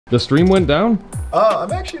The stream went down?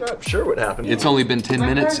 I'm actually not sure what happened. It's only been 10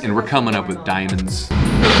 minutes and we're coming up with diamonds.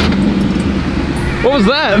 What was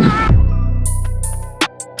that?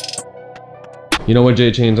 You know what,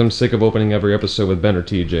 J Chains? I'm sick of opening every episode with Ben or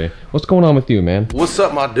TJ. What's going on with you, man? What's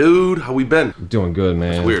up, my dude? How we been? Doing good,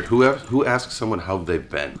 man. It's weird. Who asks someone how they've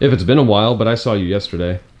been? If it's been a while, but I saw you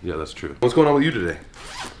yesterday. Yeah, that's true. What's going on with you today?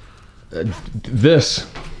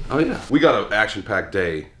 This. Oh yeah. We got an action-packed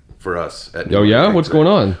day for us at Oh yeah? What's going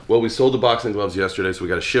on? Well, we sold the boxing gloves yesterday, so we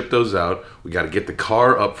got to ship those out. We got to get the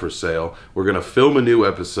car up for sale. We're gonna film a new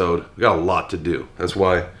episode. We got a lot to do. That's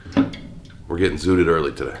why we're getting zooted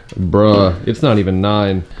early today. Bruh, it's not even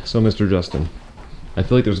 9. So, Mr. Justin, I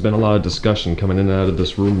feel like there's been a lot of discussion coming in and out of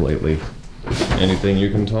this room lately. Anything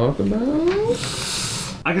you can talk about?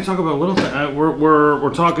 I can talk about a little bit.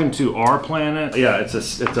 We're talking to Our Planet. Yeah, it's a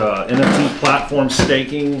NFT platform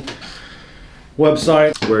staking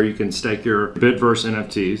website where you can stake your Bitverse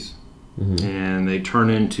NFTs, and they turn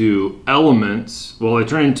into elements. Well, they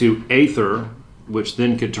turn into Aether, which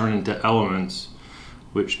then could turn into elements,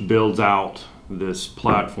 which builds out this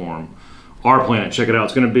platform. Our Planet, check it out.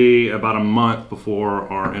 It's going to be about a month before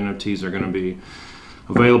our NFTs are going to be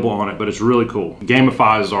available on it, but it's really cool.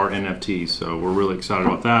 Gamifies our NFTs, so we're really excited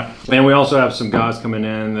about that. And we also have some guys coming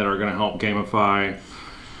in that are going to help gamify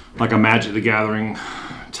like a Magic the Gathering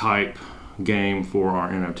type game for our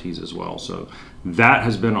NFTs as well. So that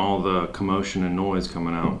has been all the commotion and noise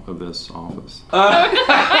coming out of this office. Like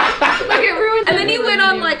it ruined. And then he went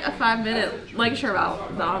on like a 5-minute lecture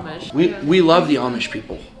about the Amish. We love the Amish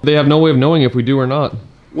people. They have no way of knowing if we do or not.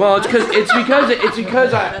 Well, it's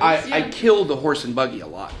because I kill the horse and buggy a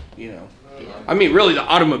lot, you know. I mean, really, the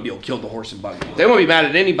automobile killed the horse and buggy. They won't be mad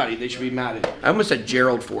at anybody. They should be mad at. I almost said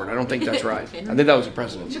Gerald Ford. I don't think that's right. I think that was the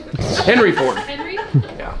president. Henry Ford. Henry?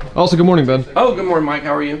 Yeah. Also, good morning, Ben. Oh, good morning, Mike.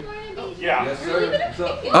 How are you? Yeah. Yes,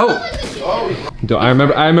 sir. Oh. I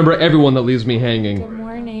remember everyone that leaves me hanging. Good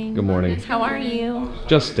morning. Good morning. How are you?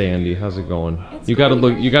 Just dandy. How's it going? You got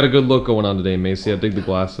a good look going on today, Macy. I dig the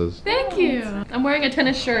glasses. Thank you. I'm wearing a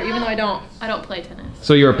tennis shirt even though I don't play tennis.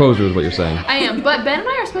 So you're a poser is what you're saying? I am, but Ben and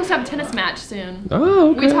I are supposed to have a tennis match soon.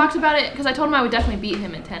 Oh, okay. We talked about it because I told him I would definitely beat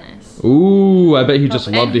him in tennis. Ooh, I bet he just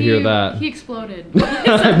loved to hear that. He exploded.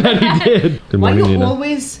 I bet he did. Good Why morning, you Nina.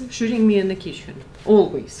 always shooting me in the kitchen?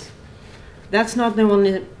 Always. That's not the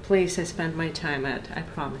only place I spend my time at, I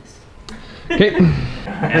promise. Okay.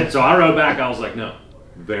 And so I wrote back, I was like, no.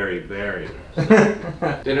 Very, very.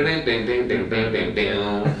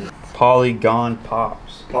 Polygon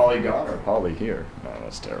Pops. Polygon or poly here? No,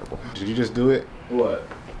 that's terrible. Did you just do it? What?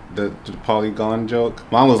 The polygon joke?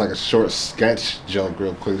 Mine was like a short sketch joke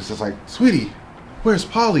real quick. It's just like, sweetie, where's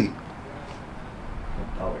Polly?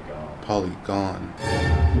 Polygon. Polygon.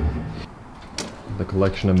 The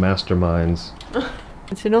collection of masterminds.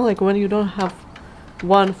 It's, you know, like when you don't have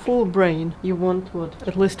one full brain, you want what?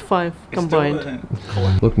 At least 5 combined.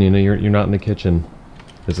 Look, Nina, you're not in the kitchen.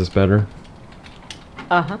 Is this better?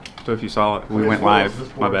 Uh-huh. So if you saw it, we went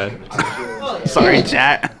live. My bad. Sorry,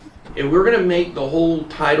 chat. If we're gonna make the whole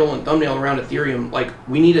title and thumbnail around Ethereum, like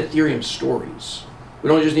we need Ethereum stories. We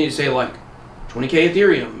don't just need to say like 20K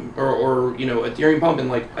Ethereum or you know Ethereum pumping.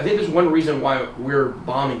 Like I think there's one reason why we're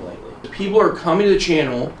bombing lately. People are coming to the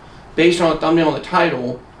channel based on a thumbnail and the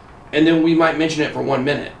title, and then we might mention it for 1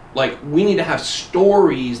 minute. Like we need to have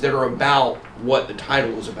stories that are about what the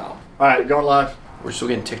title is about. All right, going live. We're still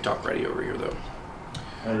getting TikTok ready over here though.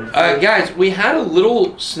 Guys, we had a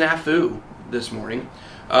little snafu this morning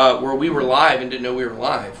where we were live and didn't know we were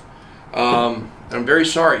live. And I'm very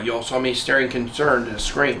sorry you all saw me staring concerned at a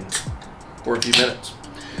screen for a few minutes.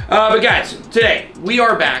 But guys, today we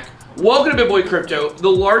are back. Welcome to BitBoy Crypto, the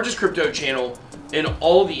largest crypto channel in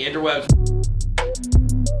all the interwebs.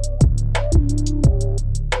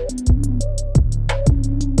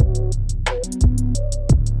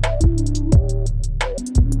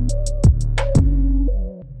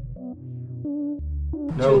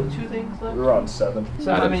 No. Two things left? We're on 7.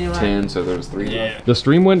 So how many left? 10, so there's 3 left. The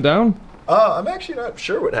stream went down? I'm actually not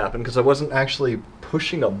sure what happened because I wasn't actually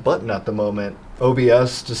pushing a button at the moment.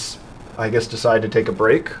 OBS just, I guess, decided to take a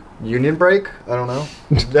break. Union break? I don't know.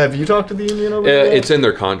 Have you talked to the union over there? It's in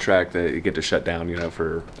their contract that you get to shut down, you know,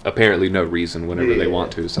 for apparently no reason whenever they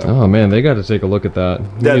want to. So. Oh man, they got to take a look at that.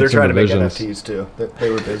 Yeah, they're trying to make NFTs too.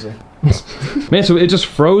 They were busy. Man, so it just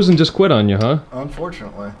froze and just quit on you, huh?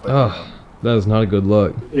 Unfortunately. But, Oh, that is not a good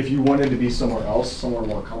look. If you wanted to be somewhere else, somewhere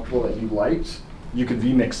more comfortable that you liked, you could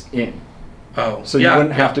vmix in. Oh, So you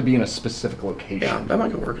wouldn't have to be in a specific location. Yeah, that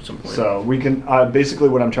might work at some point. So we can, basically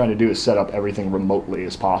what I'm trying to do is set up everything remotely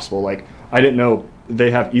as possible. Like, I didn't know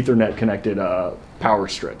they have Ethernet connected power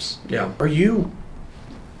strips. Yeah. Are you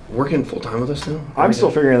working full time with us now? I'm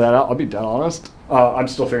still figuring that out. I'll be dead honest. I'm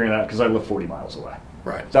still figuring that out because I live 40 miles away.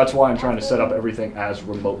 Right. That's why I'm trying to set up everything as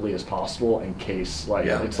remotely as possible in case, like,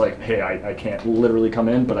 it's like, hey, I can't literally come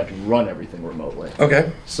in, but I can run everything remotely.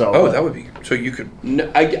 Okay. So. That would be. So you could.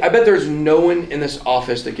 I bet there's no one in this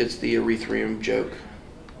office that gets the Ethereum joke.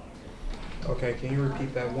 Okay, can you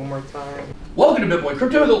repeat that one more time? Welcome to BitBoy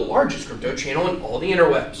Crypto, the largest crypto channel in all the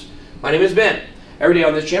interwebs. My name is Ben. Every day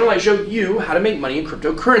on this channel, I show you how to make money in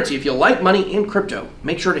cryptocurrency. If you like money in crypto,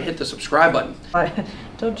 make sure to hit the subscribe button.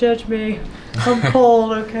 Don't judge me. I'm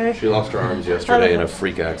cold, okay? She lost her arms yesterday in a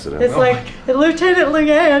freak accident. It's like, Lieutenant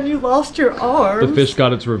Leanne, you lost your arms. The fish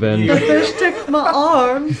got its revenge. The fish took my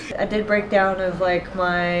arms. I did break down of like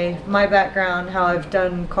my background, how I've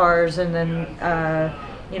done cars, and then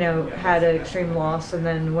you know, had an extreme loss, and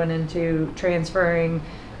then went into transferring,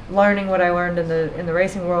 learning what I learned in the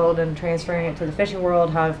racing world and transferring it to the fishing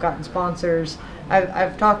world. How I've gotten sponsors.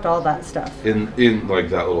 I've talked all that stuff. In like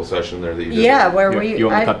that little session there that you did. Yeah, where You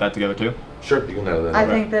want to cut that together too? Sure, you can have that. I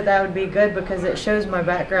think that would be good because it shows my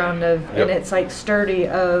background of, and it's like sturdy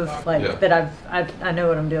of like that I know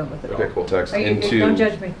what I'm doing with it. Okay, cool. Text Don't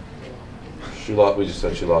judge me. We just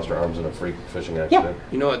said she lost her arms in a freak fishing accident.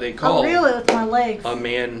 You know what they call really with my legs. a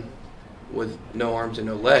man with no arms and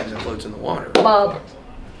no legs that floats in the water? Bob.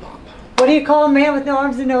 What do you call a man with no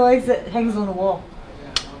arms and no legs that hangs on the wall?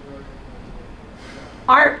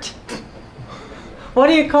 Art. What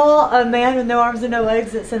do you call a man with no arms and no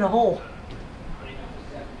legs that's in a hole?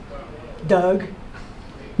 Doug.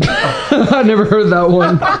 I never heard that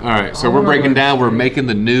one. All right, so we're breaking down. We're making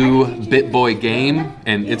the new BitBoy game,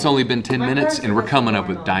 and it's only been 10 minutes, and we're coming up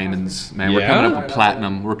with diamonds, man. We're coming up with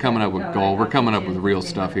platinum. We're coming up with gold. We're coming up with real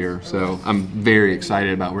stuff here. So I'm very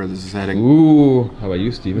excited about where this is heading. Ooh, how about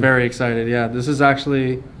you, Steven? Very excited, yeah. This is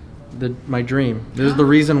actually my dream. This is the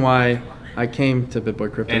reason why I came to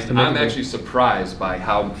BitBoy Crypto. And I'm actually surprised by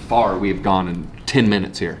how far we've gone in 10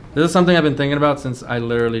 minutes here. This is something I've been thinking about since I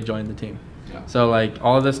literally joined the team. So like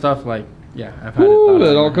all of this stuff, like I've had it.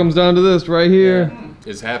 It all comes down to this right here. Yeah.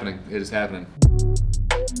 It's happening. It is happening.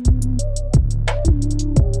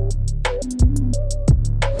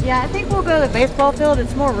 Yeah, I think we'll go to the baseball field.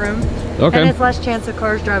 It's more room. Okay. And it's less chance of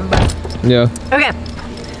cars driving by. Yeah. Okay.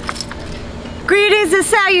 Greetings and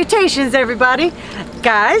salutations, everybody.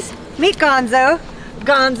 Guys, meet Gonzo.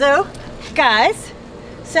 Gonzo, guys.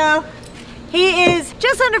 So, he is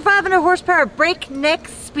just under 500 horsepower, breakneck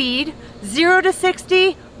speed, 0 to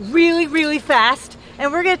 60, really, really fast.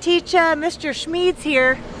 And we're gonna teach Mr. Schmeeds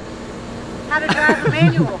here how to drive a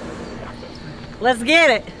manual. Let's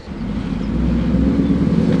get it.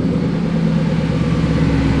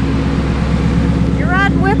 You're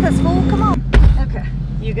riding with us, fool, come on. Okay,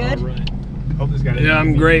 you good? All right. Hope this guy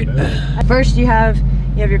I'm great. At first you have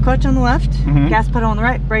your clutch on the left, gas pedal on the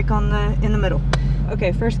right, brake on in the middle.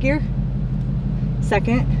 Okay, first gear,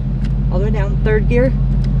 second, all the way down, third gear.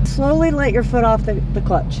 Slowly let your foot off the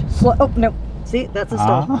clutch. Oh, no, see, that's a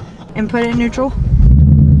stall. And put it in neutral.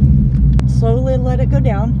 Slowly let it go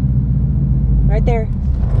down, right there.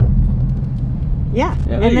 Yeah,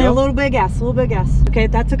 and then a little bit of gas, Okay,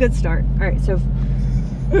 that's a good start. All right, so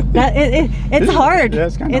that it's hard. Yeah,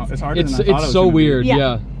 it's harder than I thought it was so gonna be. weird,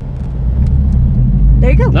 yeah.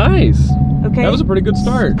 There you go. Nice. Okay. That was a pretty good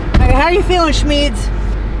start. All right, how are you feeling, Schmeeds?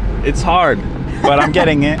 It's hard, but I'm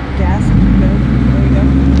getting it. Gas, good. There you go.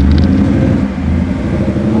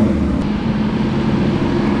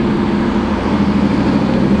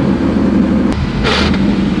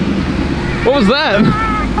 What was that?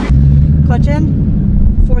 Clutch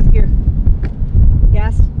in, fourth gear.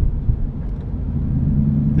 Gas.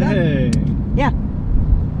 Hey. Yeah.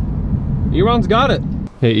 Eron's got it.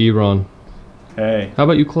 Hey, Eron. Hey. How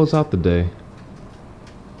about you close out the day?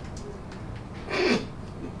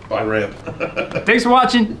 Bye, ramp. Thanks for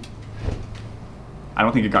watching. I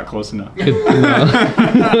don't think it got close enough.